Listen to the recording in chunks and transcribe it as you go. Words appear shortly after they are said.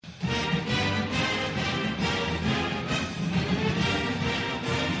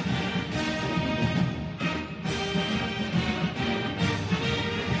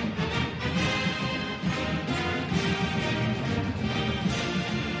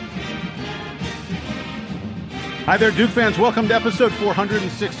Hi there, Duke fans. Welcome to episode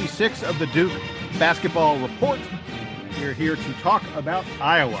 466 of the Duke Basketball Report. We're here to talk about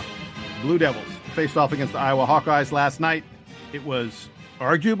Iowa. Blue Devils faced off against the Iowa Hawkeyes last night. It was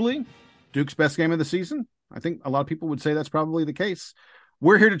arguably Duke's best game of the season. I think a lot of people would say that's probably the case.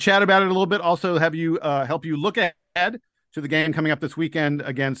 We're here to chat about it a little bit. Also have you help you look ahead to the game coming up this weekend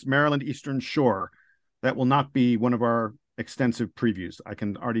against Maryland Eastern Shore. That will not be one of our extensive previews. I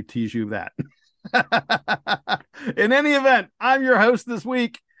can already tease you that. In any event, I'm your host this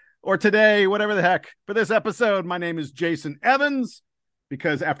week or today, whatever the heck, for this episode. My name is Jason Evans,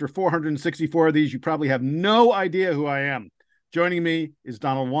 because after 464 of these, you probably have no idea who I am. Joining me is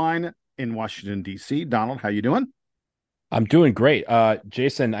Donald Wine in Washington, D.C. Donald, how you doing? I'm doing great.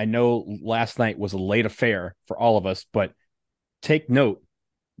 Jason, I know last night was a late affair for all of us, but take note,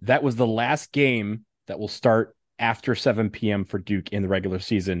 that was the last game that will start after 7 p.m. for Duke in the regular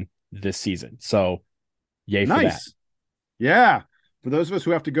season this season. So yay for that. Yeah. For those of us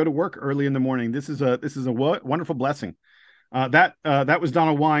who have to go to work early in the morning, this is a wonderful blessing. That was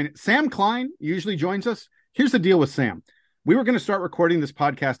Donald Wine. Sam Klein usually joins us. Here's the deal with Sam. We were going to start recording this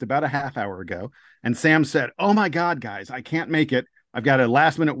podcast about a half hour ago, and Sam said, "Oh my God, guys, I can't make it. I've got a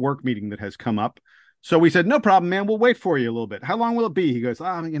last minute work meeting that has come up." So we said, "No problem, man. We'll wait for you a little bit. How long will it be?" He goes,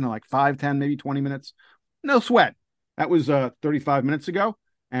 like 5, 10, maybe 20 minutes. No sweat. That was 35 minutes ago.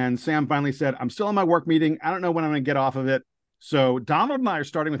 And Sam finally said, "I'm still in my work meeting. I don't know when I'm going to get off of it." So Donald and I are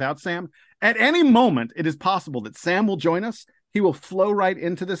starting without Sam. At any moment, it is possible that Sam will join us. He will flow right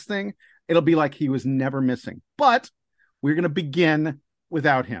into this thing. It'll be like he was never missing. But we're going to begin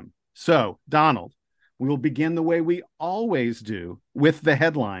without him. So, Donald, we will begin the way we always do, with the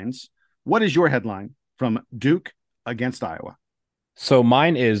headlines. What is your headline from Duke against Iowa? So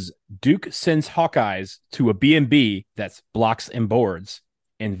mine is Duke sends Hawkeyes to a B&B that's blocks and boards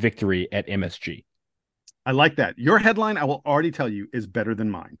in victory at MSG. I like that. Your headline, I will already tell you, is better than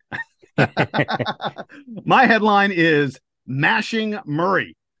mine. My headline is Mashing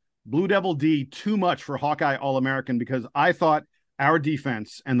Murray. Blue Devil D too much for Hawkeye All-American, because I thought our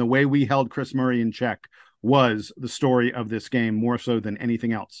defense and the way we held Chris Murray in check was the story of this game more so than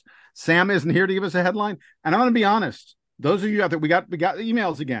anything else. Sam isn't here to give us a headline. And I'm going to be honest. Those of you out there, we got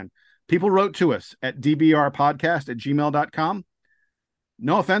emails again. People wrote to us at dbrpodcast@gmail.com.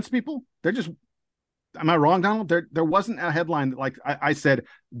 No offense, people. They're just, am I wrong, Donald? There wasn't a headline that, like I said,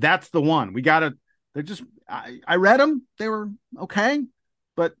 that's the one. I read them. They were okay,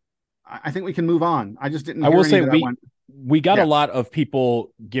 but I think we can move on. I just didn't. I will say we got a lot of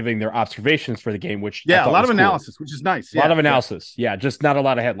people giving their observations for the game, which a lot of analysis, cool. Which is nice. A lot of analysis. Yeah, just not a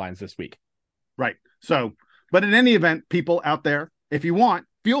lot of headlines this week. Right. So, but in any event, people out there, if you want,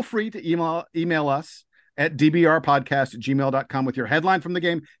 feel free to email us at dbrpodcast@gmail.com with your headline from the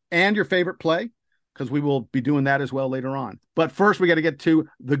game and your favorite play, because we will be doing that as well later on. But first, we got to get to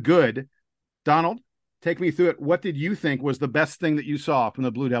the good. Donald, take me through it. What did you think was the best thing that you saw from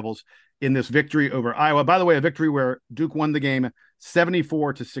the Blue Devils in this victory over Iowa? By the way, a victory where Duke won the game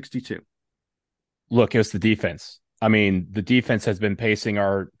 74-62. Look, it was the defense. I mean, the defense has been pacing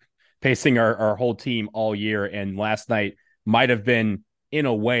our whole team all year, and last night might have been, in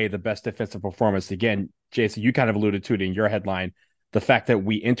a way, the best defensive performance. Again, Jason, you kind of alluded to it in your headline, the fact that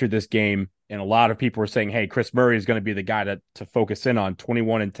we entered this game and a lot of people were saying, hey, Chris Murray is going to be the guy to focus in on,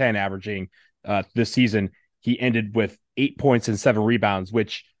 21 and 10 averaging this season. He ended with 8 points and 7 rebounds,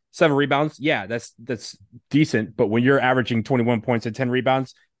 which 7 rebounds, yeah, that's decent. But when you're averaging 21 points and 10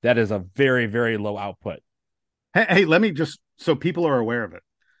 rebounds, that is a very, very low output. Hey, let me just, so people are aware of it,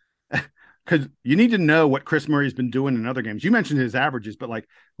 because you need to know what Chris Murray's been doing in other games. You mentioned his averages, but like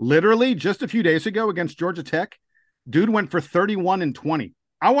literally just a few days ago against Georgia Tech, dude went for 31 and 20.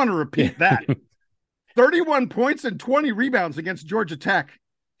 I want to repeat that. 31 points and 20 rebounds against Georgia Tech.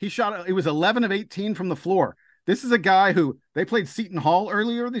 It was 11 of 18 from the floor. This is a guy who, they played Seton Hall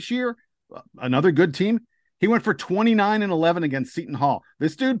earlier this year, another good team. He went for 29 and 11 against Seton Hall.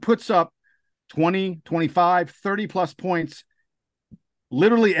 This dude puts up 20, 25, 30 plus points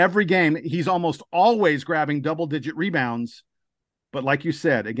literally every game. He's almost always grabbing double-digit rebounds. But like you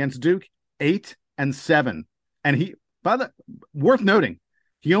said, against Duke, 8 and 7. And worth noting,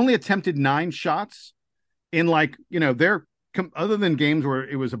 he only attempted 9 shots in other than games where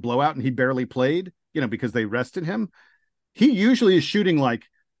it was a blowout and he barely played, because they rested him. He usually is shooting like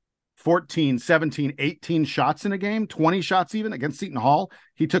 14, 17, 18 shots in a game, 20 shots even against Seton Hall.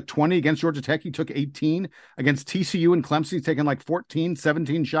 He took 20 against Georgia Tech. He took 18 against TCU and Clemson. He's taken like 14,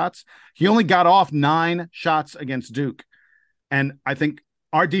 17 shots. He only got off 9 shots against Duke. And I think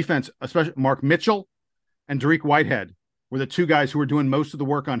our defense, especially Mark Mitchell and Dariq Whitehead, were the two guys who were doing most of the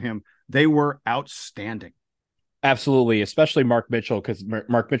work on him. They were outstanding. Absolutely, especially Mark Mitchell, because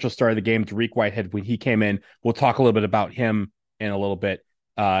Mark Mitchell started the game. Dariq Whitehead, when he came in, we'll talk a little bit about him in a little bit,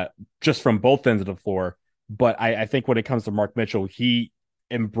 uh, just from both ends of the floor. But I think when it comes to Mark Mitchell, he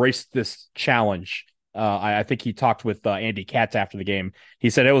embraced this challenge. I think he talked with Andy Katz after the game. He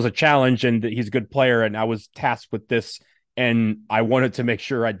said it was a challenge and he's a good player, and I was tasked with this, and I wanted to make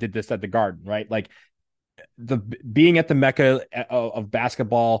sure I did this at the Garden, right? Like the being at the mecca of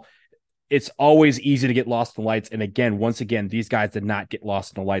basketball, it's always easy to get lost in the lights. And again, once again, these guys did not get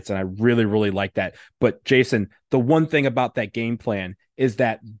lost in the lights. And I really, really like that. But Jason, the one thing about that game plan is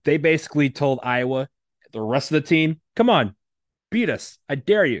that they basically told Iowa, the rest of the team, come on, beat us. I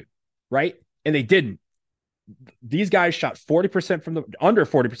dare you. Right. And they didn't. These guys shot 40% from the under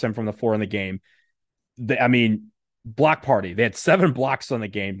 40% from the floor in the game. I mean, block party. They had 7 blocks on the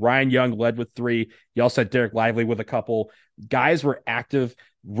game. Ryan Young led with 3. You also had Derek Lively with a couple. Guys were active,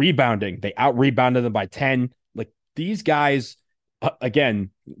 rebounding. They out rebounded them by 10. Like these guys,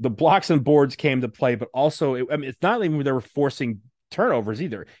 again, the blocks and boards came to play, but also, it's not even they were forcing turnovers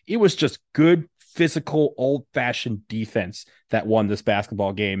either. It was just good, physical, old fashioned defense that won this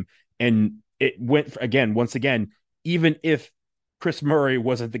basketball game. And it went, again, once again, even if Chris Murray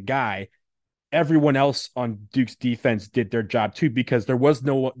wasn't the guy, everyone else on Duke's defense did their job too, because there was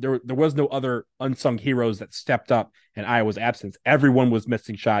no other unsung heroes that stepped up in Iowa's absence. Everyone was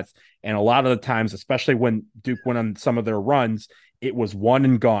missing shots, and a lot of the times, especially when Duke went on some of their runs, it was one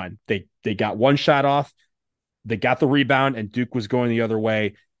and gone. They got one shot off, they got the rebound, and Duke was going the other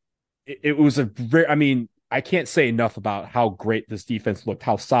way. It was a very, I mean, I can't say enough about how great this defense looked,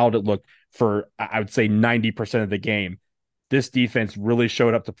 how solid it looked for, I would say, 90% of the game. This defense really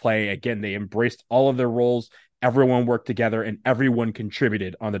showed up to play. Again, they embraced all of their roles. Everyone worked together and everyone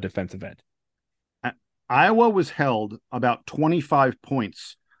contributed on the defensive end. Iowa was held about 25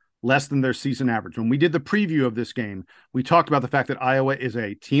 points less than their season average. When we did the preview of this game, we talked about the fact that Iowa is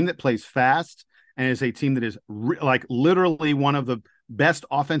a team that plays fast and is a team that is like literally one of the best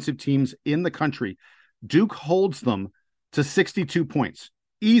offensive teams in the country. Duke holds them to 62 points,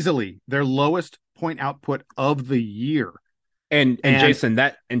 easily their lowest point output of the year. And Jason,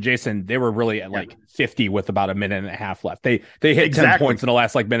 they were really at like 50 with about a minute and a half left. They hit 10 points in the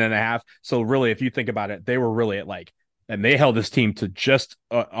last like minute and a half. So really, if you think about it, they were really at like, and they held this team to just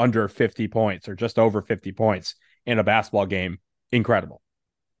under 50 points or just over 50 points in a basketball game. Incredible.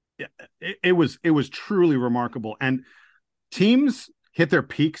 Yeah, it was truly remarkable. And teams hit their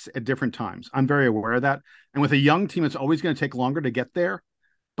peaks at different times. I'm very aware of that. And with a young team, it's always going to take longer to get there.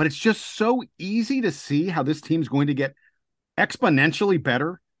 But it's just so easy to see how this team's going to get exponentially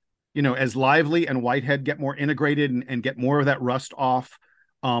better, as Lively and Whitehead get more integrated and get more of that rust off.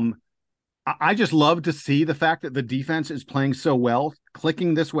 I just love to see the fact that the defense is playing so well,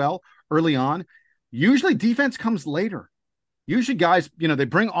 clicking this well early on. Usually defense comes later. Usually guys, they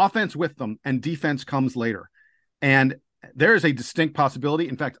bring offense with them and defense comes later. And there is a distinct possibility.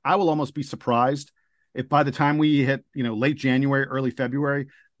 In fact, I will almost be surprised if by the time we hit, late January, early February,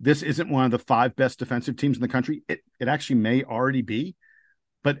 this isn't one of the 5 best defensive teams in the country. It actually may already be,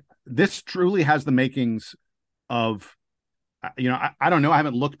 but this truly has the makings of, I don't know. I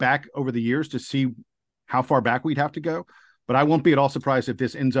haven't looked back over the years to see how far back we'd have to go, but I won't be at all surprised if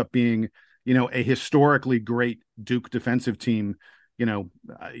this ends up being, a historically great Duke defensive team, one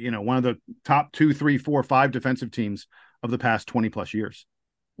of the top 2, 3, 4, 5 defensive teams of the past 20 plus years.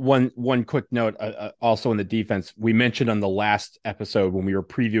 One quick note, also in the defense, we mentioned on the last episode when we were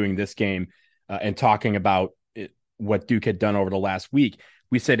previewing this game and talking about what Duke had done over the last week.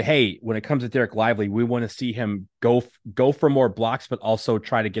 We said, hey, when it comes to Derek Lively, we want to see him go for more blocks, but also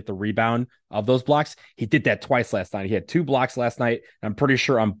try to get the rebound of those blocks. He did that twice last night. He had 2 blocks last night. I'm pretty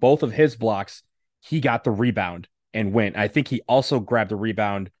sure on both of his blocks, he got the rebound and went. I think he also grabbed the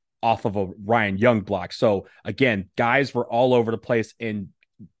rebound off of a Ryan Young block. So again, guys were all over the place and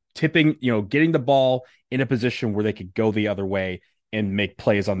tipping, getting the ball in a position where they could go the other way and make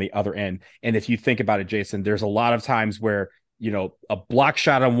plays on the other end. And if you think about it, Jason, there's a lot of times where, a block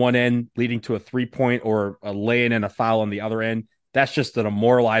shot on one end leading to a 3-point or a lay-in and a foul on the other end, that's just an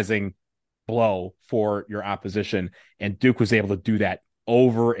demoralizing blow for your opposition. And Duke was able to do that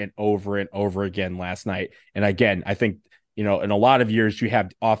over and over and over again last night. And again, I think, in a lot of years, you have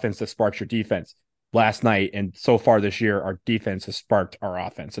offense that sparks your defense. Last night and so far this year, our defense has sparked our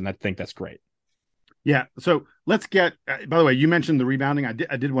offense, and I think that's great. Yeah. So let's get. By the way, you mentioned the rebounding. I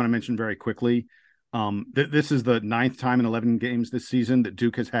did want to mention very quickly. This is the 9th time in 11 games this season that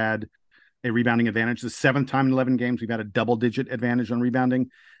Duke has had a rebounding advantage. The 7th time in 11 games we've had a double-digit advantage on rebounding,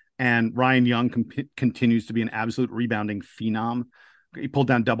 and Ryan Young continues to be an absolute rebounding phenom. He pulled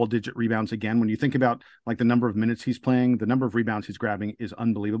down double-digit rebounds again. When you think about like the number of minutes he's playing, the number of rebounds he's grabbing is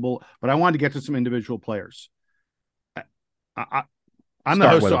unbelievable. But I wanted to get to some individual players. I'm the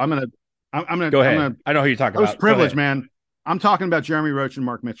host, so I'm gonna go ahead. I know who you're talking about. Host privilege, man. I'm talking about Jeremy Roach and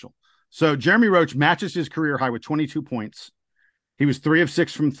Mark Mitchell. So Jeremy Roach matches his career high with 22 points. He was 3 of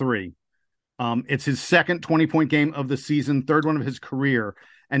 6 from three. It's his second 20-point game of the season, third one of his career,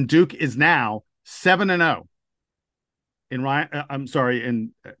 and Duke is now 7-0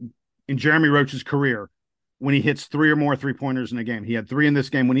 in Jeremy Roach's career when he hits 3 or more 3-pointers in a game. He had 3 in this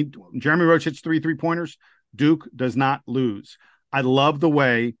game. When Jeremy Roach hits 3 3-pointers, Duke does not lose. I love the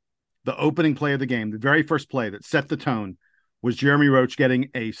way the opening play of the game, the very first play that set the tone, was Jeremy Roach getting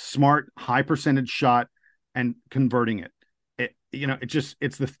a smart, high percentage shot and converting it.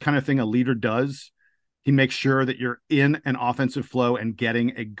 It's the kind of thing a leader does. He makes sure that you're in an offensive flow and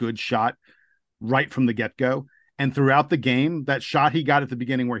getting a good shot right from the get-go. And throughout the game, that shot he got at the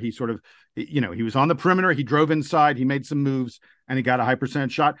beginning where he sort of, he was on the perimeter, he drove inside, he made some moves, and he got a high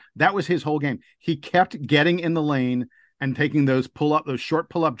percentage shot. That was his whole game. He kept getting in the lane and taking those short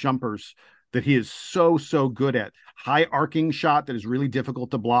pull-up jumpers that he is so, so good at. High arcing shot that is really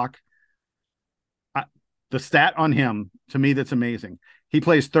difficult to block. The stat on him, to me, that's amazing. He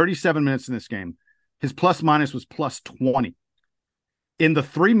plays 37 minutes in this game. His plus minus was plus 20. In the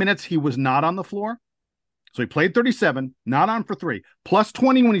 3 minutes he was not on the floor, so he played 37, not on for 3, plus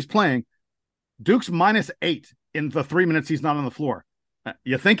 20 when he's playing, Duke's minus 8 in the 3 minutes he's not on the floor.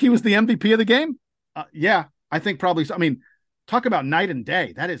 You think he was the MVP of the game? Yeah, I think probably so. I mean, talk about night and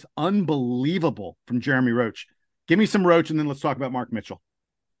day. That is unbelievable from Jeremy Roach. Give me some Roach, and then let's talk about Mark Mitchell.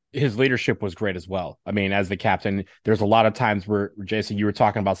 His leadership was great as well. I mean, as the captain, there's a lot of times where, Jason, you were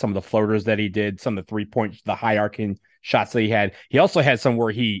talking about some of the floaters that he did, some of the 3-point, the high arcing shots that he had. He also had some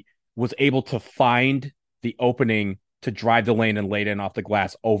where he was able to find the opening to drive the lane and lay it in off the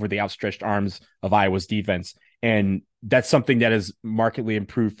glass over the outstretched arms of Iowa's defense. And that's something that is markedly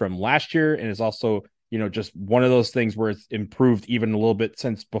improved from last year, and is also, just one of those things where it's improved even a little bit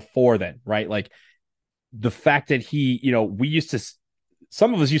since before then, right? Like the fact that he,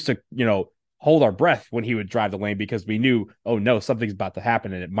 some of us used to, hold our breath when he would drive the lane because we knew, oh no, something's about to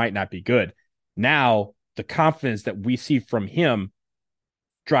happen and it might not be good. Now, the confidence that we see from him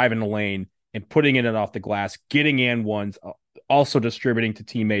driving the lane and putting it off the glass, getting in ones, also distributing to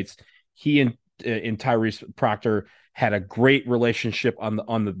teammates. He and Tyrese Proctor had a great relationship on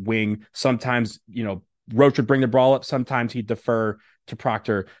the wing. Sometimes, Roach would bring the ball up. Sometimes he'd defer to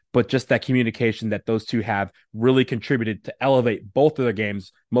Proctor, but just that communication that those two have really contributed to elevate both of their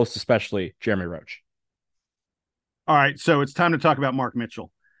games, most especially Jeremy Roach. All right, so it's time to talk about Mark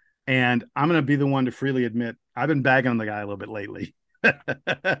Mitchell. And I'm going to be the one to freely admit I've been bagging on the guy a little bit lately.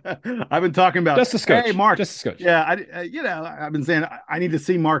 I've been talking about just a scotch. Hey, Mark. Just a scotch. Yeah, I've been saying I need to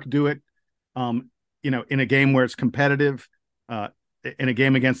see Mark do it. In a game where it's competitive, in a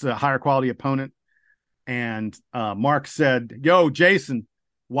game against a higher quality opponent. And Mark said, "Yo, Jason,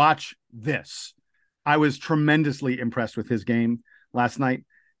 watch this." I was tremendously impressed with his game last night.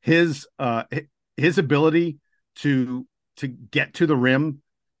 His ability to get to the rim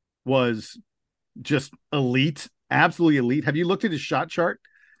was just elite, absolutely elite. Have you looked at his shot chart?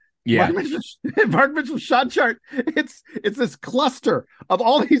 Yeah, Mark Mitchell's shot chart. It's this cluster of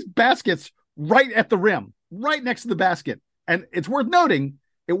all these baskets right at the rim, right next to the basket. And it's worth noting,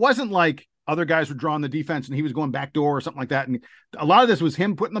 it wasn't like other guys were drawing the defense and he was going backdoor or something like that. And a lot of this was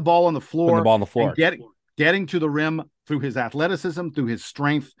him putting the ball on the floor, and getting to the rim through his athleticism, through his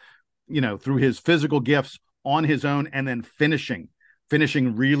strength, through his physical gifts on his own, and then finishing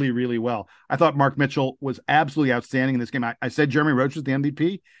really, really well. I thought Mark Mitchell was absolutely outstanding in this game. I said Jeremy Roach was the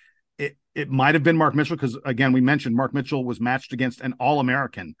MVP. It might have been Mark Mitchell because, again, we mentioned Mark Mitchell was matched against an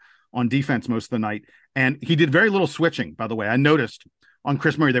All-American on defense most of the night. And he did very little switching, by the way. I noticed on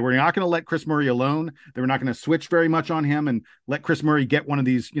Chris Murray, they were not going to let Chris Murray alone. They were not going to switch very much on him and let Chris Murray get one of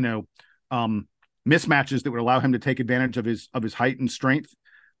these, mismatches that would allow him to take advantage of his height and strength.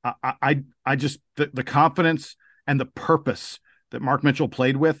 I just, the confidence and the purpose that Mark Mitchell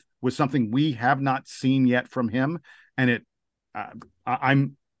played with was something we have not seen yet from him. And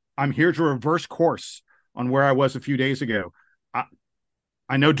I'm here to reverse course on where I was a few days ago.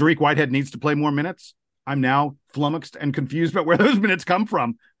 I know Dariq Whitehead needs to play more minutes. I'm now flummoxed and confused about where those minutes come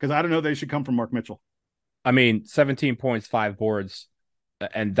from because I don't know they should come from Mark Mitchell. I mean, 17 points, 5 boards,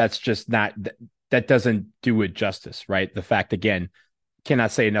 and that's just not that doesn't do it justice, right? The fact, again,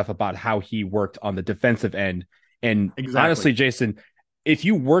 cannot say enough about how he worked on the defensive end. And honestly, Jason, if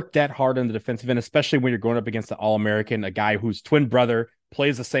you work that hard on the defensive end, especially when you're going up against an All-American, a guy whose twin brother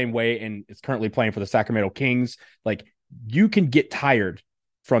plays the same way and is currently playing for the Sacramento Kings, like you can get tired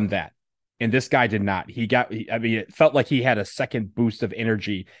from that. And this guy did not. I mean, it felt like he had a second boost of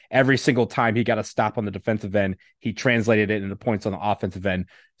energy every single time he got a stop on the defensive end. He translated it into points on the offensive end.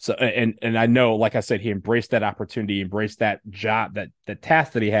 So, and I know, like I said, he embraced that opportunity, embraced that job, that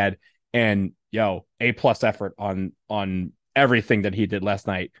task that he had. And A+ effort on everything that he did last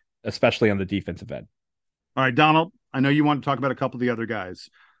night, especially on the defensive end. All right, Donald, I know you want to talk about a couple of the other guys,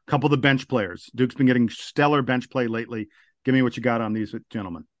 a couple of the bench players. Duke's been getting stellar bench play lately. Give me what you got on these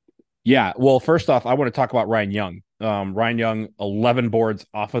gentlemen. Yeah, well, first off, I want to talk about Ryan Young. Ryan Young, 11 boards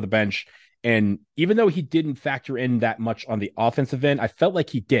off of the bench. And even though he didn't factor in that much on the offensive end, I felt like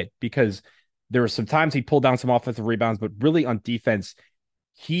he did, because there were some times he pulled down some offensive rebounds, but really on defense,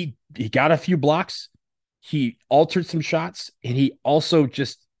 he got a few blocks, he altered some shots, and he also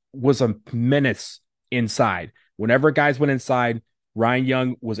just was a menace inside. Whenever guys went inside, Ryan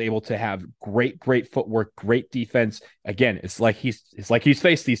Young was able to have great footwork, great defense. Again, it's like he's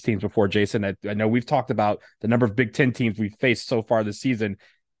faced these teams before, Jason. I know we've talked about the number of Big Ten teams we've faced so far this season.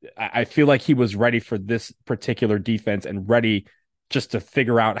 I feel like he was ready for this particular defense and ready just to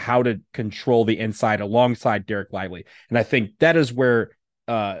figure out how to control the inside alongside Derek Lively. And I think that is where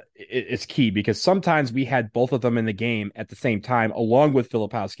it's key, because sometimes we had both of them in the game at the same time, along with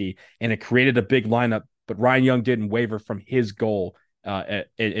Filipowski, and it created a big lineup. But Ryan Young didn't waver from his goal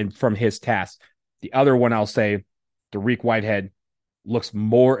and from his task. The other one I'll say, Dariq Whitehead looks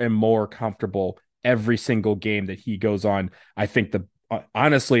more and more comfortable every single game that he goes on. I think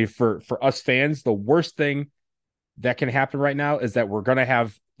honestly, for us fans, the worst thing that can happen right now is that we're going to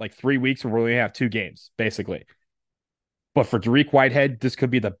have like 3 weeks where we're going to have 2 games, basically. But for Dariq Whitehead, this could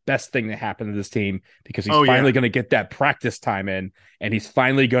be the best thing that happened to this team, because he's finally going to get that practice time in, and he's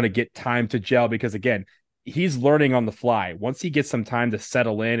finally going to get time to gel, because again, he's learning on the fly. Once he gets some time to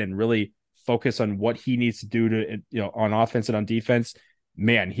settle in and really focus on what he needs to do to, on offense and on defense,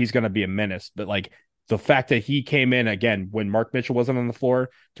 man, he's going to be a menace. But like the fact that he came in again when Mark Mitchell wasn't on the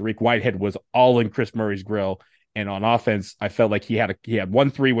floor, Dariq Whitehead was all in Chris Murray's grill. And on offense, I felt like he had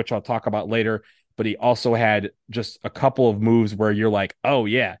 1-3, which I'll talk about later, but he also had just a couple of moves where you're like, oh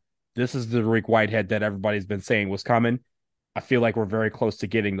yeah, this is the Dariq Whitehead that everybody's been saying was coming. I feel like we're very close to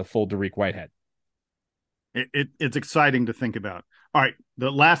getting the full Dariq Whitehead. It's exciting to think about. All right, the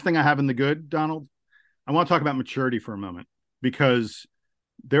last thing I have in the good, Donald, I want to talk about maturity for a moment, because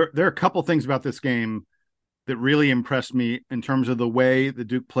there are a couple things about this game that really impressed me in terms of the way the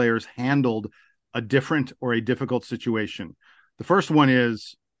Duke players handled a different or a difficult situation. The first one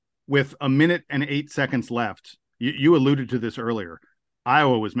is, with 1 minute and 8 seconds left, you alluded to this earlier,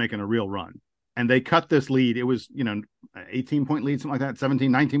 Iowa was making a real run, and they cut this lead. It was, 18-point lead, something like that,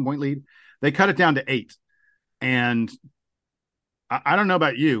 17, 19-point lead. They cut it down to 8. And I don't know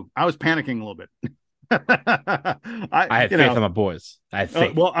about you, I was panicking a little bit. I had faith in my boys. I had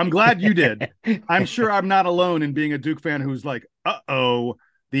faith. Well, I'm glad you did. I'm sure I'm not alone in being a Duke fan who's like,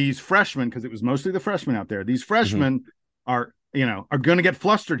 these freshmen, because it was mostly the freshmen out there, these freshmen are going to get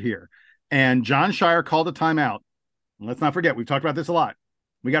flustered here. And John Shire called a timeout. And let's not forget, we've talked about this a lot.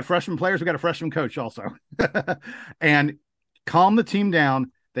 We got freshman players, we got a freshman coach also. And calm the team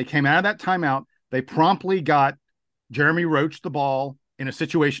down. They came out of that timeout. They promptly got Jeremy Roach the ball in a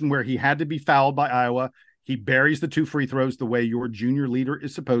situation where he had to be fouled by Iowa. He buries the 2 free throws the way your junior leader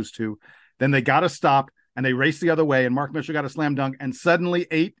is supposed to. Then they got a stop, and they raced the other way, and Mark Mitchell got a slam dunk, and suddenly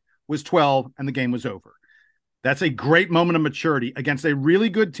 8 was 12, and the game was over. That's a great moment of maturity against a really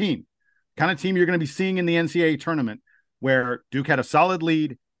good team, kind of team you're going to be seeing in the NCAA tournament, where Duke had a solid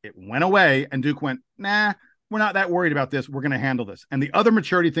lead, it went away, and Duke went, nah, we're not that worried about this. We're going to handle this. And the other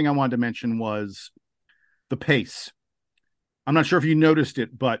maturity thing I wanted to mention was the pace. I'm not sure if you noticed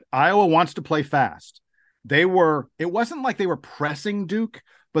it, but Iowa wants to play fast. It wasn't like they were pressing Duke,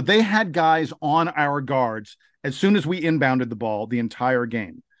 but they had guys on our guards as soon as we inbounded the ball the entire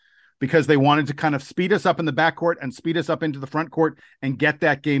game, because they wanted to kind of speed us up in the backcourt and speed us up into the front court and get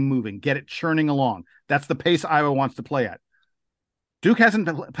that game moving, get it churning along. That's the pace Iowa wants to play at. Duke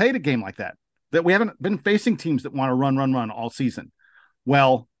hasn't played a game like that. That we haven't been facing teams that want to run all season.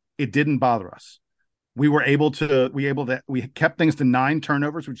 Well, it didn't bother us. We kept things to 9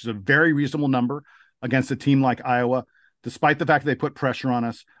 turnovers, which is a very reasonable number against a team like Iowa. Despite the fact that they put pressure on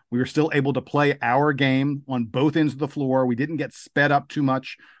us, we were still able to play our game on both ends of the floor. We didn't get sped up too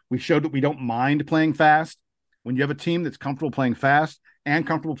much. We showed that we don't mind playing fast. When you have a team that's comfortable playing fast and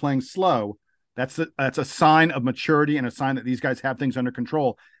comfortable playing slow, that's a sign of maturity and a sign that these guys have things under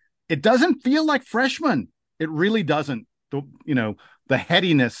control. It doesn't feel like freshmen. It really doesn't. The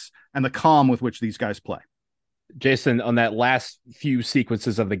headiness and the calm with which these guys play. Jason, on that last few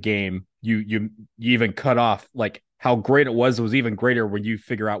sequences of the game, you even cut off like how great it was even greater when you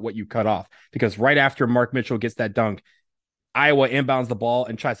figure out what you cut off. Because right after Mark Mitchell gets that dunk, Iowa inbounds the ball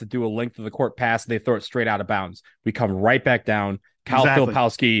and tries to do a length of the court pass, and they throw it straight out of bounds. We come right back down. Kyle Exactly.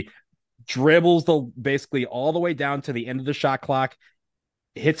 Filipowski dribbles basically all the way down to the end of the shot clock,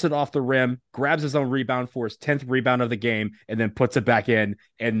 hits it off the rim, grabs his own rebound for his 10th rebound of the game, and then puts it back in.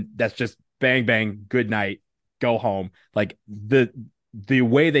 And that's just bang, bang, good night, go home. Like the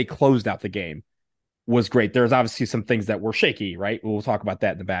way they closed out the game was great. There's obviously some things that were shaky, right? We'll talk about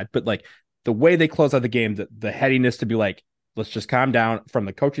that in the bad, but like the way they closed out the game, the headiness to be like, let's just calm down, from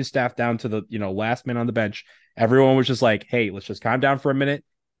the coaching staff down to the last man on the bench. Everyone was just like, hey, let's just calm down for a minute,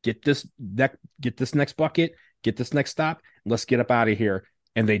 get this next bucket, get this next stop, let's get up out of here.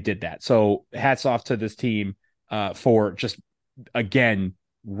 And they did that. So hats off to this team for just, again,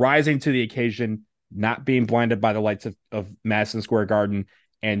 rising to the occasion, not being blinded by the lights of Madison Square Garden,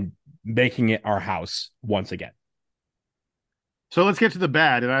 and making it our house once again. So let's get to the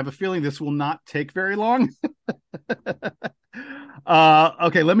bad, and I have a feeling this will not take very long.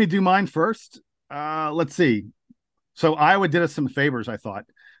 Okay, let me do mine first. Let's see. So Iowa did us some favors, I thought,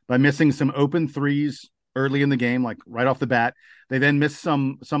 by missing some open threes early in the game, like right off the bat. They then missed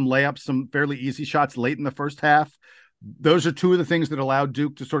some layups, some fairly easy shots late in the first half. Those are two of the things that allowed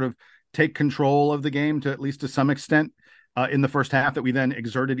Duke to sort of take control of the game, to at least to some extent, in the first half, that we then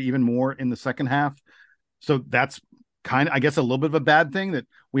exerted even more in the second half. So that's kind of, I guess, a little bit of a bad thing, that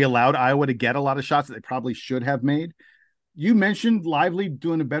we allowed Iowa to get a lot of shots that they probably should have made. You mentioned Lively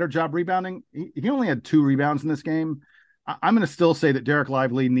doing a better job rebounding. He only had 2 rebounds in this game. I'm going to still say that Derek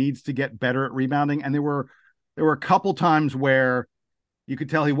Lively needs to get better at rebounding. And there were a couple times where you could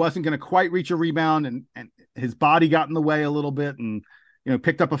tell he wasn't going to quite reach a rebound, and his body got in the way a little bit, and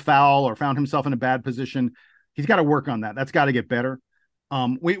picked up a foul or found himself in a bad position. He's got to work on that. That's got to get better.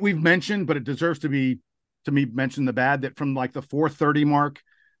 We've mentioned, but it deserves to be mentioned, the bad, that from like the 4:30 mark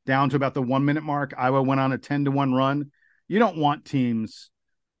down to about the 1 minute mark, Iowa went on a 10-1 run. You don't want teams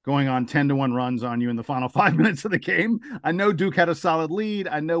going on 10-1 runs on you in the final 5 minutes of the game. I know Duke had a solid lead.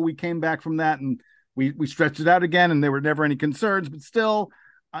 I know we came back from that and we stretched it out again, and there were never any concerns, but still,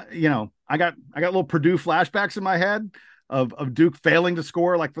 I got little Purdue flashbacks in my head of Duke failing to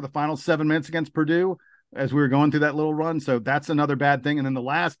score like for the final 7 minutes against Purdue as we were going through that little run. So that's another bad thing. And then the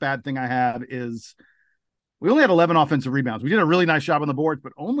last bad thing I have is we only had 11 offensive rebounds. We did a really nice job on the boards,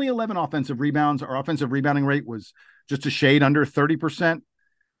 but only 11 offensive rebounds. Our offensive rebounding rate was just a shade under 30%.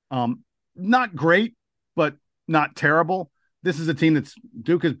 Not great, but not terrible. This is a team that's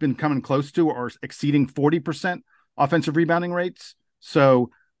Duke has been coming close to or exceeding 40% offensive rebounding rates. So,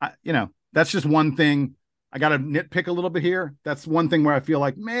 that's just one thing. I got to nitpick a little bit here. That's one thing where I feel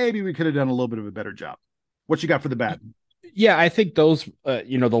like maybe we could have done a little bit of a better job. What you got for the bad? Yeah, I think those,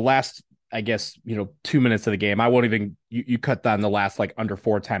 the last, I guess, 2 minutes of the game, I won't even, you cut down the last like under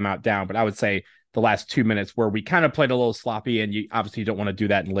 4 timeout down, but I would say the last 2 minutes where we kind of played a little sloppy, and you obviously don't want to do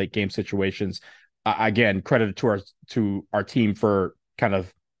that in late game situations. Again, credit to our team for kind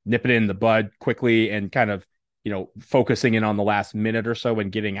of nipping it in the bud quickly and kind of, focusing in on the last minute or so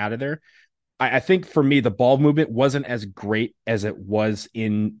and getting out of there. I think for me, the ball movement wasn't as great as it was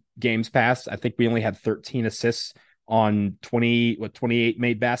in games past. I think we only had 13 assists on 28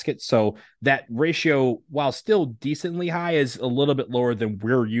 made baskets. So that ratio, while still decently high, is a little bit lower than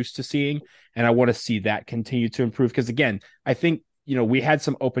we're used to seeing. And I want to see that continue to improve. Because again, I think, we had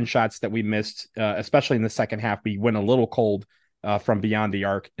some open shots that we missed, especially in the second half. We went a little cold from beyond the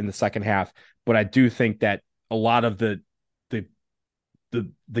arc in the second half. But I do think that a lot of the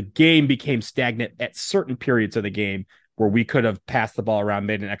game became stagnant at certain periods of the game where we could have passed the ball around,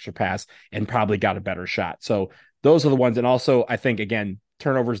 made an extra pass, and probably got a better shot. So those are the ones. And also, I think, again,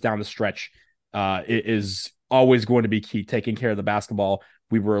 turnovers down the stretch is always going to be key, taking care of the basketball.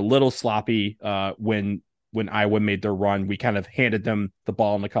 We were a little sloppy when Iowa made their run. We kind of handed them the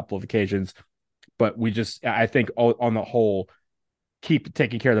ball on a couple of occasions, but I think on the whole, keep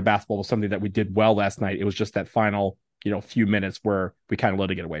taking care of the basketball was something that we did well last night. It was just that final, few minutes where we kind of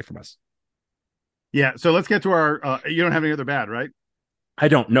let it get away from us. Yeah. So let's get to our, you don't have any other bad, right? I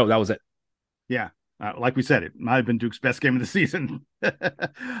don't know. That was it. Yeah. Like we said, it might have been Duke's best game of the season.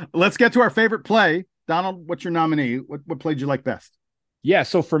 Let's get to our favorite play. Donald, what's your nominee? What play did you like best? Yeah.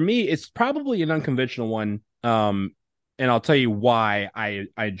 So for me, it's probably an unconventional one. And I'll tell you why I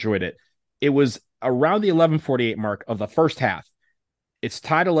enjoyed it. It was around the 11:48 mark of the first half. It's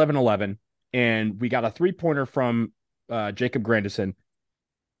tied 11-11, and we got a 3-pointer from Jacob Grandison.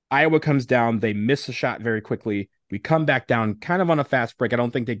 Iowa comes down. They miss a shot very quickly. We come back down kind of on a fast break. I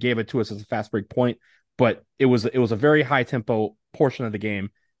don't think they gave it to us as a fast break point, but it was a very high tempo portion of the game,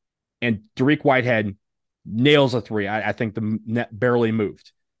 and Dariq Whitehead nails a three. I think the net barely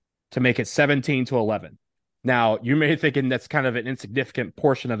moved to make it 17-11. Now, you may be thinking that's kind of an insignificant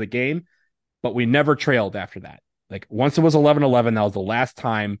portion of the game, but we never trailed after that. Like once it was 11-11, that was the last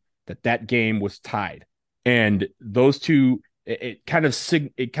time that game was tied. And those two, it kind of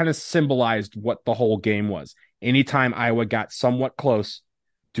symbolized what the whole game was. Anytime Iowa got somewhat close,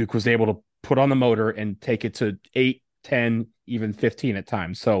 Duke was able to put on the motor and take it to 8, 10, even 15 at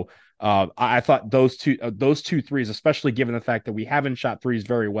times. So I thought those two threes, especially given the fact that we haven't shot threes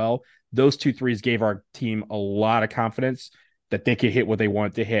very well, those two threes gave our team a lot of confidence that they could hit what they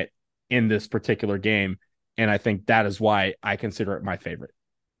wanted to hit in this particular game. And I think that is why I consider it my favorite.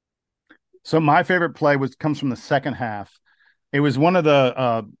 So my favorite play comes from the second half. It was one of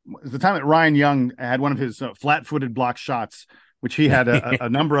the time that Ryan Young had one of his flat-footed block shots, which he had a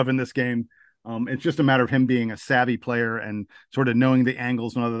number of in this game. It's just a matter of him being a savvy player and sort of knowing the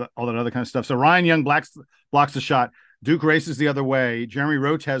angles and all that other kind of stuff. So Ryan Young blocks the shot. Duke races the other way. Jeremy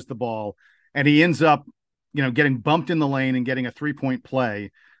Roach has the ball, and he ends up, getting bumped in the lane and getting a 3-point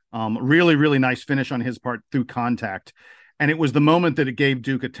play. Really, really nice finish on his part through contact. And it was the moment that it gave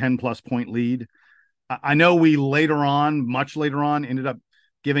Duke a 10-plus point lead. I know we much later on, ended up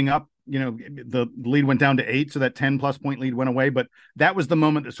giving up. The lead went down to 8, so that 10-plus point lead went away. But that was the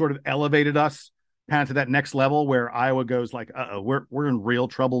moment that sort of elevated us kind of to that next level where Iowa goes like, we're in real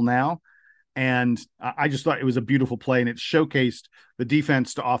trouble now. And I just thought it was a beautiful play, and it showcased the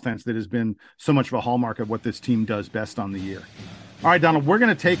defense to offense that has been so much of a hallmark of what this team does best on the year. All right, Donald, we're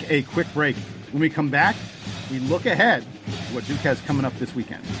going to take a quick break. When we come back, we look ahead to what Duke has coming up this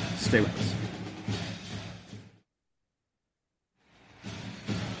weekend. Stay with us.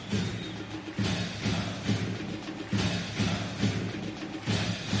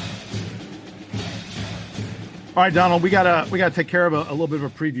 All right, Donald, we gotta take care of a little bit of a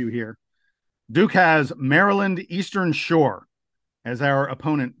preview here. Duke has Maryland Eastern Shore as our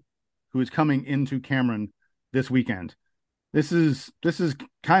opponent, who is coming into Cameron this weekend. This is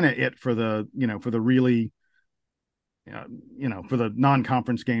kind of it for the really for the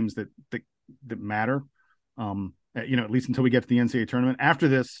non-conference games that matter. At least until we get to the NCAA tournament. After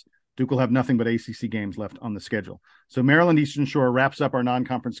this, Duke will have nothing but ACC games left on the schedule. So Maryland Eastern Shore wraps up our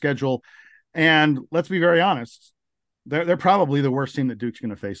non-conference schedule. And let's be very honest, they're probably the worst team that Duke's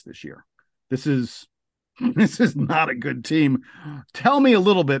going to face this year. This is not a good team. Tell me a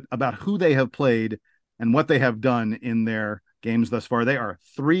little bit about who they have played and what they have done in their games thus far. They are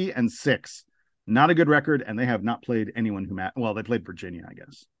 3-6, not a good record, and they have not played anyone they played Virginia, I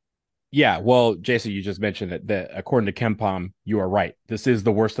guess. Yeah, well, Jason, you just mentioned that according to KenPom, you are right. This is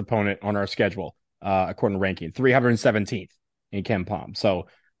the worst opponent on our schedule, according to ranking, 317th in KenPom. So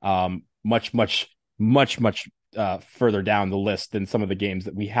much further down the list than some of the games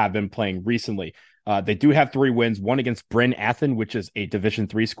that we have been playing recently. They do have 3 wins, one against Bryn Athyn, which is a Division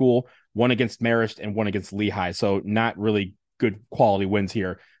III school, one against Marist, and one against Lehigh. So not really good quality wins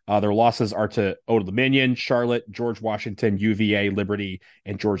here. Their losses are to Old Dominion, Charlotte, George Washington, UVA, Liberty,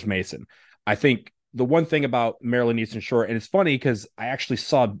 and George Mason. I think the one thing about Maryland Eastern Shore, and it's funny because I actually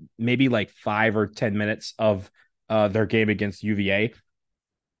saw maybe like 5 or 10 minutes of their game against UVA.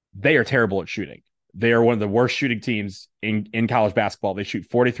 They are terrible at shooting. They are one of the worst shooting teams in college basketball. They shoot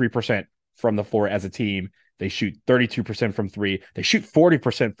 43% from the floor as a team. They shoot 32% from 3. They shoot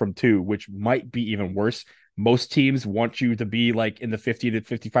 40% from 2, which might be even worse. Most teams want you to be like in the 50 to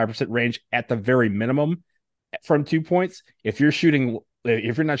 55% range at the very minimum from 2 points. If you're not shooting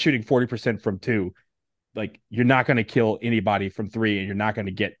 40% from 2, like you're not going to kill anybody from 3, and you're not going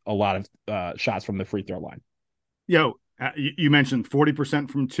to get a lot of shots from the free throw line. You mentioned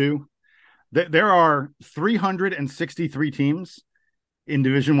 40% from 2. There are 363 teams in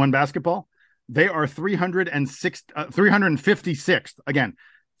Division I basketball. They are 356th. Again,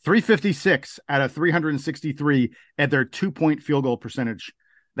 356 out of 363 at their 2-point field goal percentage.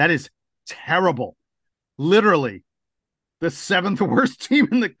 That is terrible. Literally the 7th worst team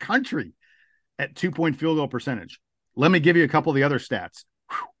in the country at 2-point field goal percentage. Let me give you a couple of the other stats.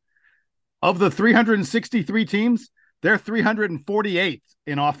 Of the 363 teams, they're 348th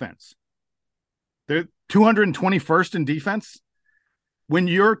in offense. They're 221st in defense. When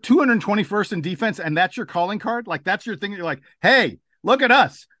you're 221st in defense and that's your calling card, like that's your thing, you're like, hey, look at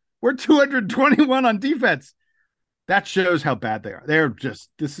us. We're 221 on defense. That shows how bad they are. They're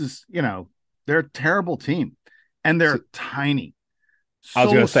a terrible team, and they're tiny. I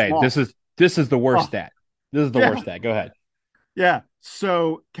was going to say, this is the worst stat. This is the worst stat. Go ahead. Yeah.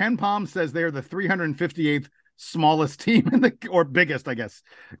 So KenPom says they're the 358th smallest team or biggest, I guess.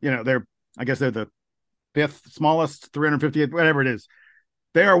 They're the fifth smallest, 358th, whatever it is.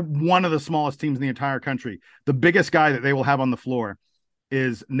 They are one of the smallest teams in the entire country. The biggest guy that they will have on the floor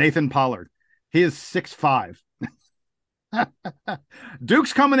is Nathan Pollard. He is 6'5".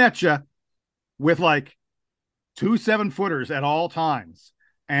 Duke's coming at you with like 2 7-footers at all times.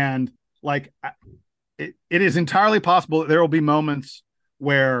 And like it is entirely possible that there will be moments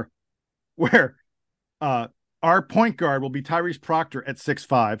where our point guard will be Tyrese Proctor at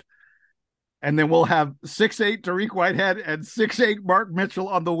 6'5", and then we'll have 6'8" Dariq Whitehead and 6'8" Mark Mitchell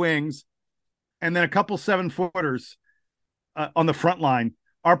on the wings, and then a couple 7-footers on the front line.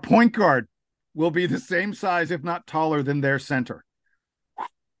 Our point guard will be the same size, if not taller, than their center.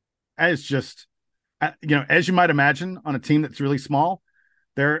 And it's just, as you might imagine, on a team that's really small,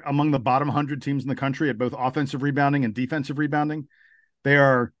 they're among the bottom 100 teams in the country at both offensive rebounding and defensive rebounding. They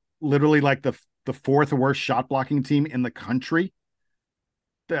are literally like the fourth worst shot blocking team in the country.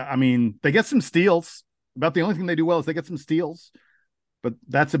 I mean, they get some steals. About the only thing they do well is they get some steals, but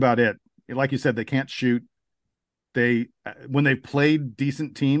that's about it. Like you said, they can't shoot. When they've played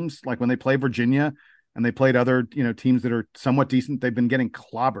decent teams, like when they play Virginia and they played other, teams that are somewhat decent, they've been getting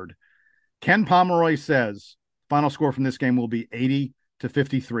clobbered. Ken Pomeroy says final score from this game will be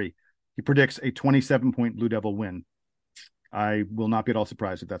 80-53. He predicts a 27-point Blue Devil win. I will not be at all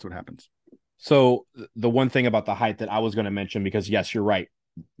surprised if that's what happens. So the one thing about the height that I was going to mention, because yes, you're right.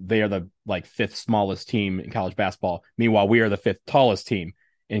 They are the fifth smallest team in college basketball. Meanwhile, we are the fifth tallest team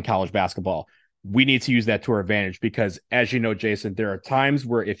in college basketball. We need to use that to our advantage because, as you know, Jason, there are times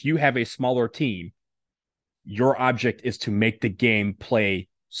where if you have a smaller team, your object is to make the game play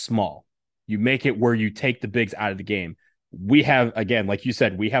small. You make it where you take the bigs out of the game. We have, again, like you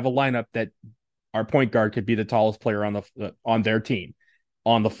said, we have a lineup that our point guard could be the tallest player on their team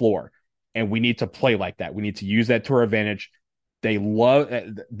on the floor. And we need to play like that. We need to use that to our advantage. They love,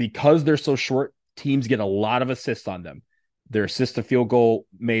 because they're so short, teams get a lot of assists on them. Their assist to field goal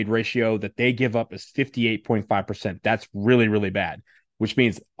made ratio that they give up is 58.5%. That's really, really bad, which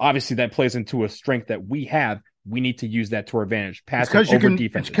means obviously that plays into a strength that we have. We need to use that to our advantage. Passing over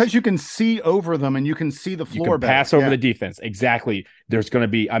defense. Because you can see over them and you can see the floor better. Pass over the defense. Exactly. There's going to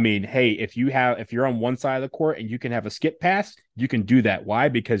be, hey, if you're on one side of the court and you can have a skip pass, you can do that. Why?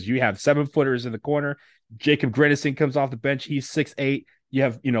 Because you have 7-footers in the corner. Jacob Grennison comes off the bench. He's 6'8". You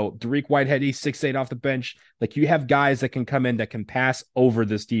have, Dariq Whitehead, he's 6'8" off the bench. Like, you have guys that can come in that can pass over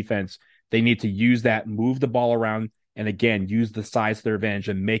this defense. They need to use that, move the ball around, and again, use the size to their advantage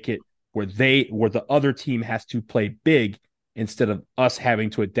and make it where the other team has to play big instead of us having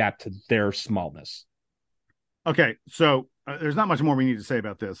to adapt to their smallness. Okay, so there's not much more we need to say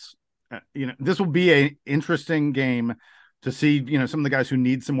about this. This will be an interesting game to see, some of the guys who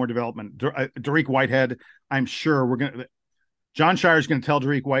need some more development. Dariq Whitehead, I'm sure John Shire's going to tell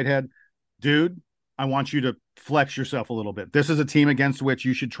Dariq Whitehead, dude, I want you to flex yourself a little bit. This is a team against which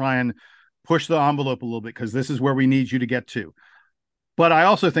you should try and push the envelope a little bit because this is where we need you to get to. But I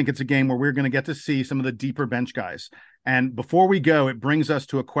also think it's a game where we're going to get to see some of the deeper bench guys. And before we go, it brings us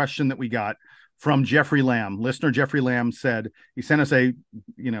to a question that we got from Jeffrey Lamb. Listener Jeffrey Lamb said, he sent us a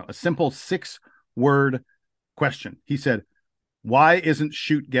simple 6-word question. He said, why isn't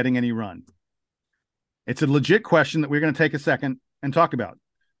Shoot getting any run? It's a legit question that we're going to take a second and talk about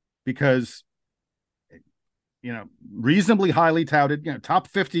because, reasonably highly touted, top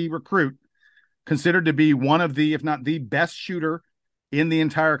 50 recruit, considered to be one of the, if not the best shooter in the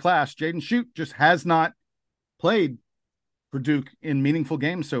entire class. Jaden Shoot just has not played for Duke in meaningful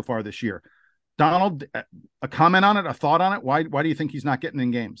games so far this year. Donald, a comment on it, a thought on it? Why do you think he's not getting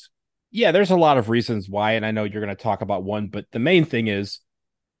in games? Yeah, there's a lot of reasons why, and I know you're going to talk about one, but the main thing is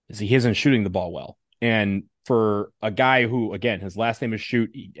he isn't shooting the ball well. And for a guy who, again, his last name is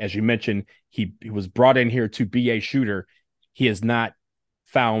Shoot, as you mentioned, he was brought in here to be a shooter. He has not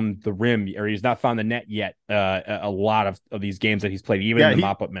found the rim, or he's not found the net yet. A lot of these games that he's played, even in the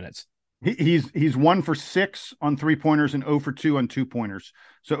mop-up minutes. He's 1 for 6 on 3-pointers and 0 for 2 on 2-pointers.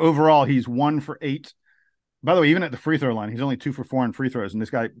 So overall, he's 1 for 8. By the way, even at the free throw line, he's only 2 for 4 on free throws. And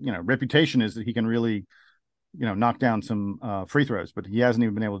this guy, reputation is that he can really, knock down some free throws, but he hasn't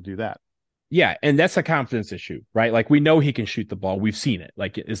even been able to do that. Yeah, and that's a confidence issue, right? Like, we know he can shoot the ball. We've seen it.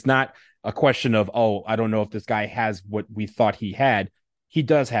 Like, it's not a question of, I don't know if this guy has what we thought he had. He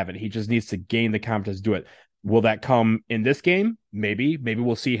does have it. He just needs to gain the confidence to do it. Will that come in this game? Maybe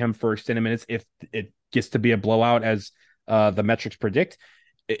we'll see him for extended minutes if it gets to be a blowout as the metrics predict.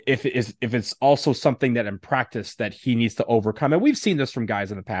 If it's also something that in practice that he needs to overcome. And we've seen this from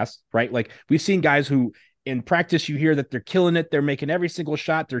guys in the past, right? Like, we've seen guys who in practice, you hear that they're killing it. They're making every single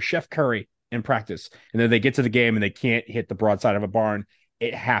shot. They're Chef Curry in practice. And then they get to the game and they can't hit the broadside of a barn.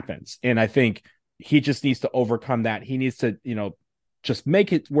 It happens. And I think, he just needs to overcome that. He needs to, just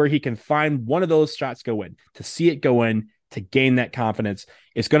make it where he can find one of those shots go in, to see it go in, to gain that confidence.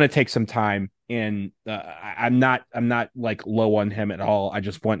 It's going to take some time. And I'm not like low on him at all. I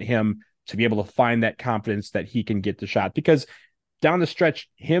just want him to be able to find that confidence that he can get the shot, because down the stretch,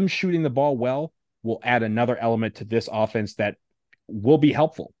 him shooting the ball well will add another element to this offense that will be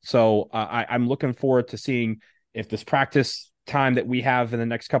helpful. So I'm looking forward to seeing if this practice time that we have in the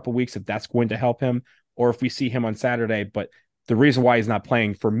next couple of weeks, if that's going to help him, or if we see him on Saturday. But the reason why he's not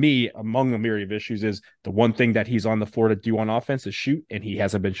playing, for me, among the myriad of issues, is the one thing that he's on the floor to do on offense is shoot, and he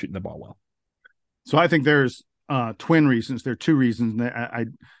hasn't been shooting the ball well. So I think there's twin reasons. There are two reasons. I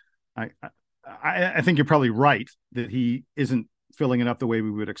think you're probably right that he isn't filling it up the way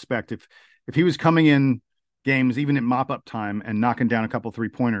we would expect. If he was coming in games, even at mop-up time, and knocking down a couple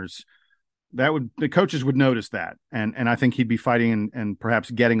 3-pointers, the coaches would notice that. And I think he'd be fighting and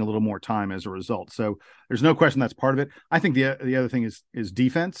perhaps getting a little more time as a result. So there's no question that's part of it. I think the other thing is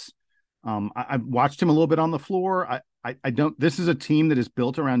defense. I've watched him a little bit on the floor. I don't, this is a team that is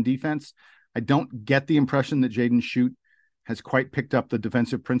built around defense. I don't get the impression that Jaden Schutt has quite picked up the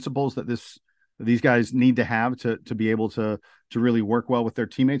defensive principles that these guys need to have to be able to really work well with their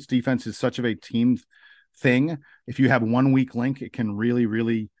teammates. Defense is such of a team thing. If you have one weak link, it can really,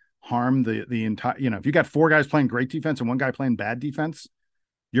 really harm the entire, if you got 4 guys playing great defense and 1 guy playing bad defense,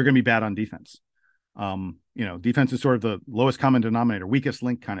 you're going to be bad on defense. Defense is sort of the lowest common denominator, weakest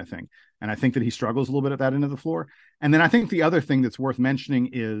link kind of thing. And I think that he struggles a little bit at that end of the floor. And then I think the other thing that's worth mentioning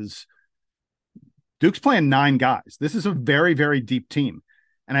is Duke's playing 9 guys. This is a very, very deep team.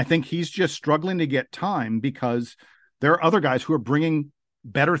 And I think he's just struggling to get time because there are other guys who are bringing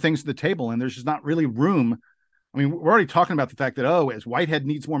better things to the table, and there's just not really room. I mean, we're already talking about the fact that, as Whitehead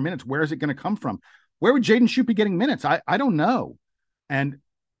needs more minutes, where is it going to come from? Where would Jaden Schutt be getting minutes? I don't know. And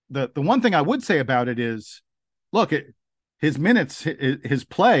the one thing I would say about it is, look, his minutes, his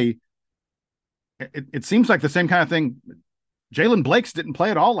play, it seems like the same kind of thing. Jalen Blakes didn't play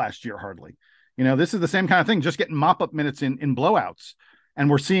at all last year, hardly. This is the same kind of thing, just getting mop-up minutes in blowouts. And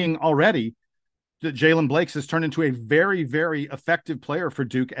we're seeing already that Jalen Blakes has turned into a very, very effective player for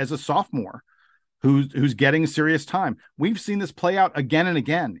Duke as a sophomore who's getting serious time. We've seen this play out again and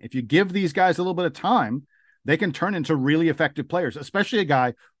again. If you give these guys a little bit of time, they can turn into really effective players, especially a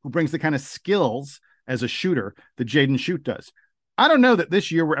guy who brings the kind of skills as a shooter that Jaden Schutt does. I don't know that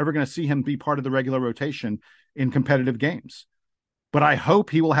this year we're ever going to see him be part of the regular rotation in competitive games, but I hope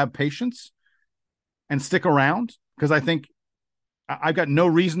he will have patience and stick around, because I think I've got no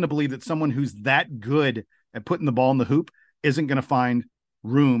reason to believe that someone who's that good at putting the ball in the hoop isn't going to find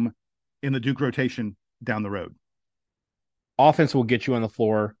room in the Duke rotation down the road. Offense will get you on the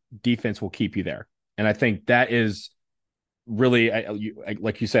floor. Defense will keep you there. And I think that is really,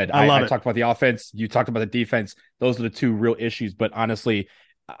 like you said, I talked about the offense. You talked about the defense. Those are the two real issues. But honestly,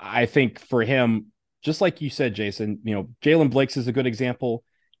 I think for him, just like you said, Jason, Jalen Blakes is a good example.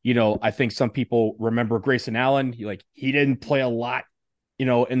 I think some people remember Grayson Allen. He didn't play a lot,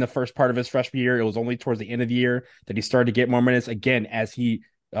 in the first part of his freshman year. It was only towards the end of the year that he started to get more minutes again as he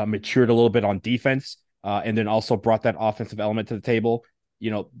matured a little bit on defense, and then also brought that offensive element to the table.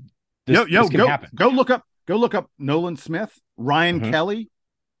 This can happen. Go look up Nolan Smith, Ryan Kelly.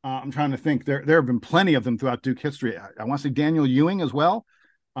 I'm trying to think. There have been plenty of them throughout Duke history. I want to say Daniel Ewing as well.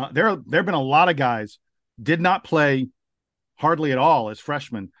 There have been a lot of guys did not play hardly at all as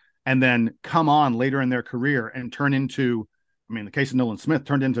freshmen, and then come on later in their career and turn into, the case of Nolan Smith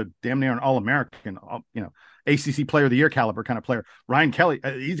turned into damn near an All-American, ACC Player of the Year caliber kind of player. Ryan Kelly,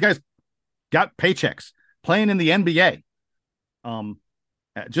 these guys got paychecks playing in the NBA.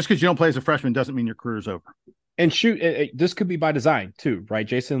 Just because you don't play as a freshman doesn't mean your career is over. And this could be by design too, right,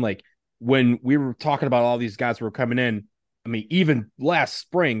 Jason? Like when we were talking about all these guys who were coming in, even last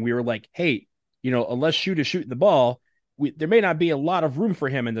spring, we were like, hey, unless Schutt is shooting the ball, there may not be a lot of room for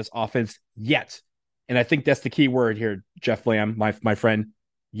him in this offense yet. And I think that's the key word here, Jeff Lamb, my friend,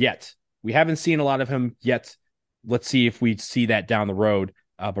 yet. We haven't seen a lot of him yet. Let's see if we see that down the road.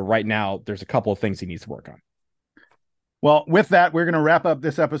 But right now, there's a couple of things he needs to work on. Well, with that, we're going to wrap up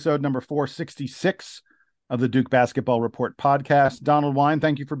this episode number 466 of the Duke Basketball Report podcast. Donald Wine,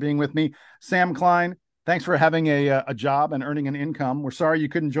 thank you for being with me. Sam Klein, thanks for having a job and earning an income. We're sorry you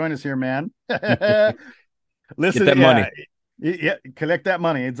couldn't join us here, man. Listen, get that money. Yeah, collect that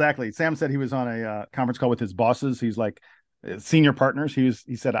money. Exactly. Sam said he was on a conference call with his bosses. He's like senior partners.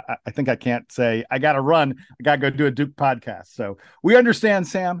 He said, I think I can't say I got to run. I got to go do a Duke podcast. So we understand,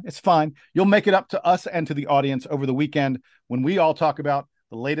 Sam. It's fine. You'll make it up to us and to the audience over the weekend when we all talk about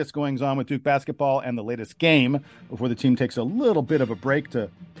the latest goings on with Duke basketball and the latest game before the team takes a little bit of a break to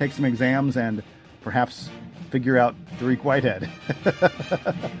take some exams and perhaps figure out Dariq Whitehead.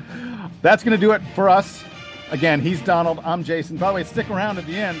 That's going to do it for us. Again, he's Donald. I'm Jason. By the way, stick around at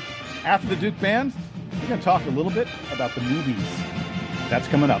the end. After the Duke Band, we're going to talk a little bit about the movies. That's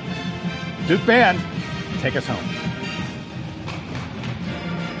coming up. Duke Band, take us home.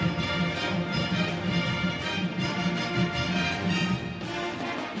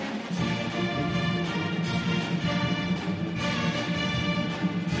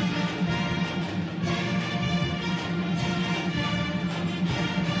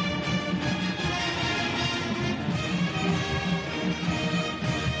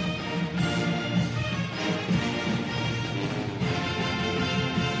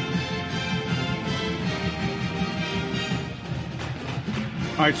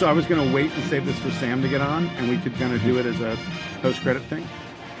 All right, so I was going to wait and save this for Sam to get on, and we could kind of do it as a post-credit thing,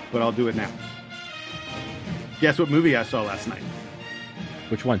 but I'll do it now. Guess what movie I saw last night?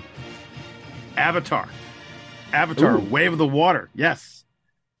 Which one? Avatar. Avatar, Ooh. Way of the Water. Yes.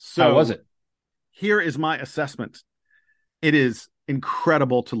 So how was it? Here is my assessment. It is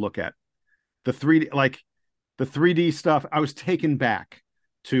incredible to look at. The 3D stuff, I was taken back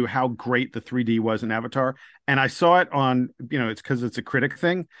to how great the 3D was in Avatar. And I saw it on, it's because it's a critic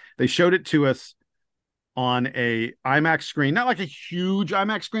thing. They showed it to us on a IMAX screen, not like a huge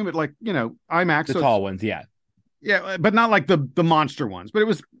IMAX screen, but like, IMAX. The tall ones, yeah. Yeah, but not like the monster ones. But it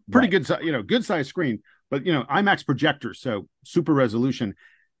was pretty good, good size screen. But, IMAX projectors, so super resolution.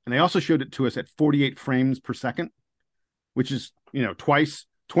 And they also showed it to us at 48 frames per second, which is, twice.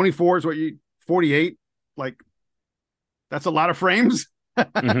 24 is 48. Like, that's a lot of frames.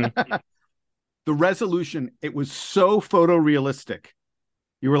 Mm-hmm. The resolution, it was so photorealistic.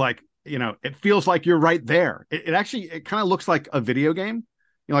 You were like, it feels like you're right there. It kind of looks like a video game.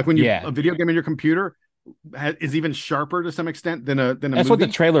 Like when a video game in your computer is even sharper to some extent than a That's movie. what the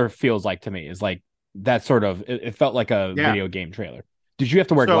trailer feels like to me, is like that sort of, it felt like a video game trailer. Did you have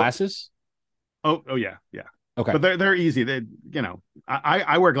to wear glasses? Oh yeah. Okay. But they're easy. They,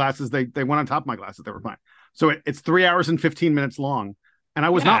 I wear glasses. They went on top of my glasses. They were fine. So it's 3 hours and 15 minutes long. And I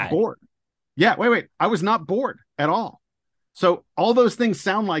was not bored. Yeah, wait. I was not bored at all. So all those things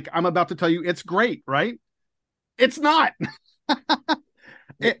sound like I'm about to tell you it's great, right? It's not.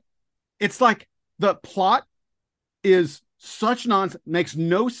 It's like the plot is such nonsense, makes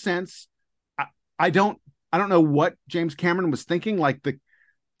no sense. I don't know what James Cameron was thinking. Like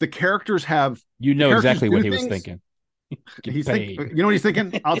the characters have exactly what he was thinking. He's thinking, what he's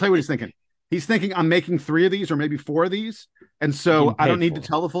thinking? I'll tell you what he's thinking. He's thinking, I'm making 3 of these or maybe 4 of these. And so I don't need to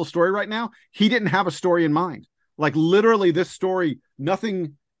tell the full story right now. He didn't have a story in mind. Like literally this story,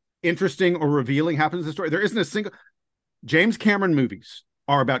 nothing interesting or revealing happens in the story. There isn't a single. James Cameron movies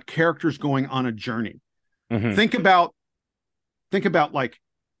are about characters going on a journey. Mm-hmm. Think about like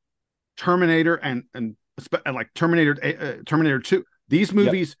Terminator and like Terminator 2. These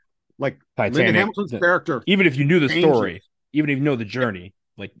movies, like Titanic, Linda Hamilton's character. Even if you knew the story, even if you know the journey,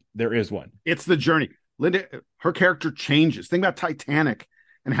 like there is one. It's the journey. Linda, her character changes. Think about Titanic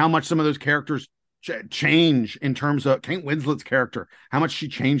and how much some of those characters change in terms of Kate Winslet's character, how much she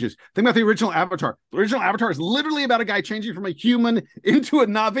changes. Think about the original Avatar. The original Avatar is literally about a guy changing from a human into a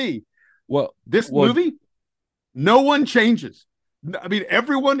Na'vi. Well, this movie, no one changes. I mean,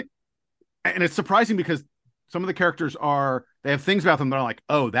 everyone, and it's surprising because some of the characters they have things about them that are like,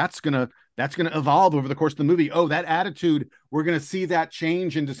 oh, that's gonna evolve over the course of the movie. Oh, that attitude, we're gonna see that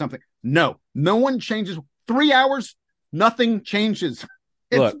change into something. No one changes. 3 hours, nothing changes.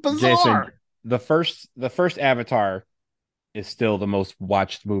 It's bizarre. Jason, the first Avatar is still the most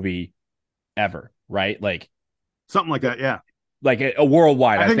watched movie ever, right? Like something like that, yeah. Like a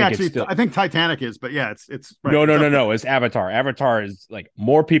worldwide. I think Titanic is, but yeah, it's right. No. It's Avatar. Avatar is like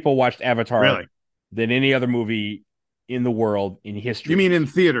more people watched Avatar than any other movie in the world in history. You mean in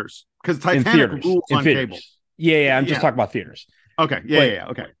theaters? Because Titanic rules on cable. Yeah. I'm just talking about theaters. Okay. Yeah.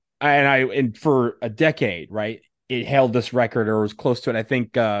 Okay. And for a decade, right, it held this record or was close to it. I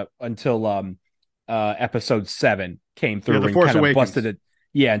think until episode 7 came through and kind of busted it.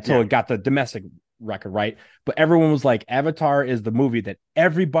 Yeah, until it got the domestic record, right? But everyone was like, Avatar is the movie that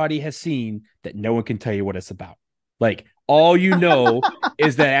everybody has seen that no one can tell you what it's about. Like all you know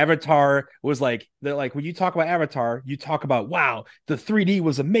is that Avatar was like, they're like, when you talk about Avatar, you talk about, wow, the 3D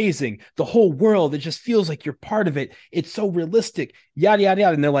was amazing. The whole world, it just feels like you're part of it. It's so realistic, yada, yada,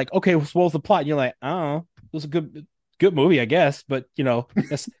 yada. And they're like, okay, well, what's the plot? And you're like, I don't know. It was a good movie, I guess. But, and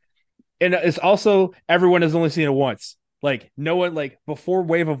it's also, everyone has only seen it once. Like no one, like before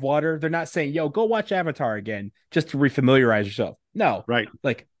Wave of Water, they're not saying, yo, go watch Avatar again just to refamiliarize yourself. No. Right.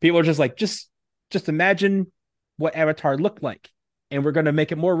 Like people are just like, just imagine what Avatar looked like. and we're going to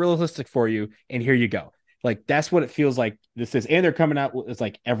make it more realistic for you. And here you go. Like, that's what it feels like this is. And they're coming out, it's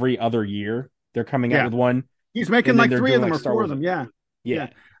like every other year they're coming out Yeah. with one. He's making And then like they're 3 of doing them like or Star 4 of Wars. them. Yeah. Yeah.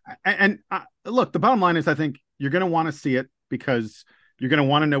 And look, the bottom line is I think you're going to want to see it because you're going to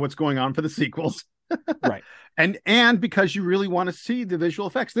want to know what's going on for the sequels. Right. And because you really want to see the visual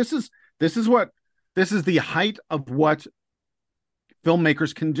effects. This is the height of what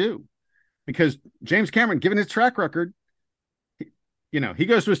filmmakers can do. Because James Cameron, given his track record, he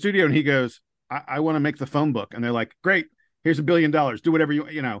goes to a studio and he goes, I want to make the phone book. And they're like, great, here's $1 billion. Do whatever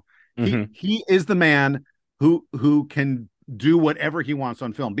he is the man who can do whatever he wants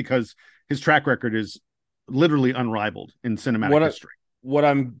on film because his track record is literally unrivaled in cinematic history. What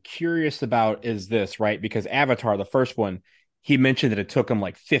I'm curious about is this, right? Because Avatar, the first one, he mentioned that it took him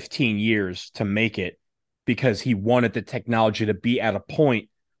like 15 years to make it because he wanted the technology to be at a point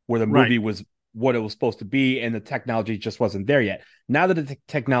where the movie was what it was supposed to be and the technology just wasn't there yet. Now that the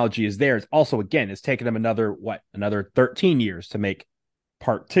technology is there, it's also, again, it's taken him another 13 years to make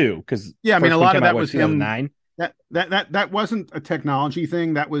part 2. Because a lot of that was 2009. That wasn't a technology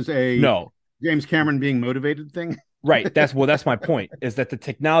thing. That was a James Cameron being motivated thing. Right. That's my point, is that the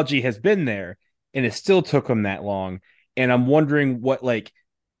technology has been there and it still took him that long. And I'm wondering what, like,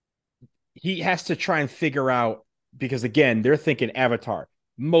 he has to try and figure out, because again, they're thinking Avatar,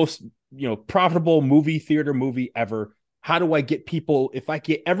 most, profitable theater movie ever. How do I get people, if I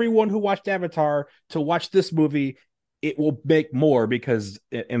get everyone who watched Avatar to watch this movie, it will make more because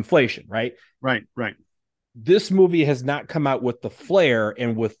inflation, right? Right. This movie has not come out with the flair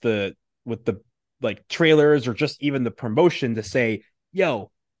and with the like trailers or just even the promotion to say,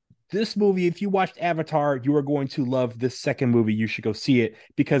 yo, this movie, if you watched Avatar, you are going to love this second movie. You should go see it.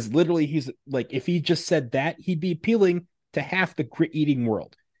 Because literally, he's like, if he just said that, he'd be appealing to half the grit eating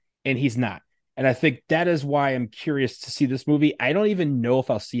world. And he's not. And I think that is why I'm curious to see this movie. I don't even know if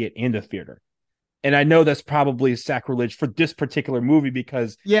I'll see it in the theater. And I know that's probably sacrilege for this particular movie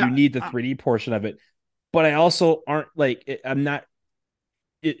because you need the 3D portion of it. But I also aren't like, I'm not,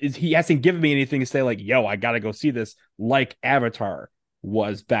 he hasn't given me anything to say like, yo, I got to go see this, like Avatar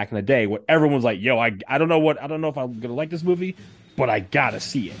was back in the day, where everyone was like, yo, I don't know if I'm going to like this movie, but I got to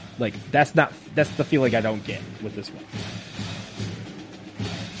see it. Like, that's the feeling I don't get with this one.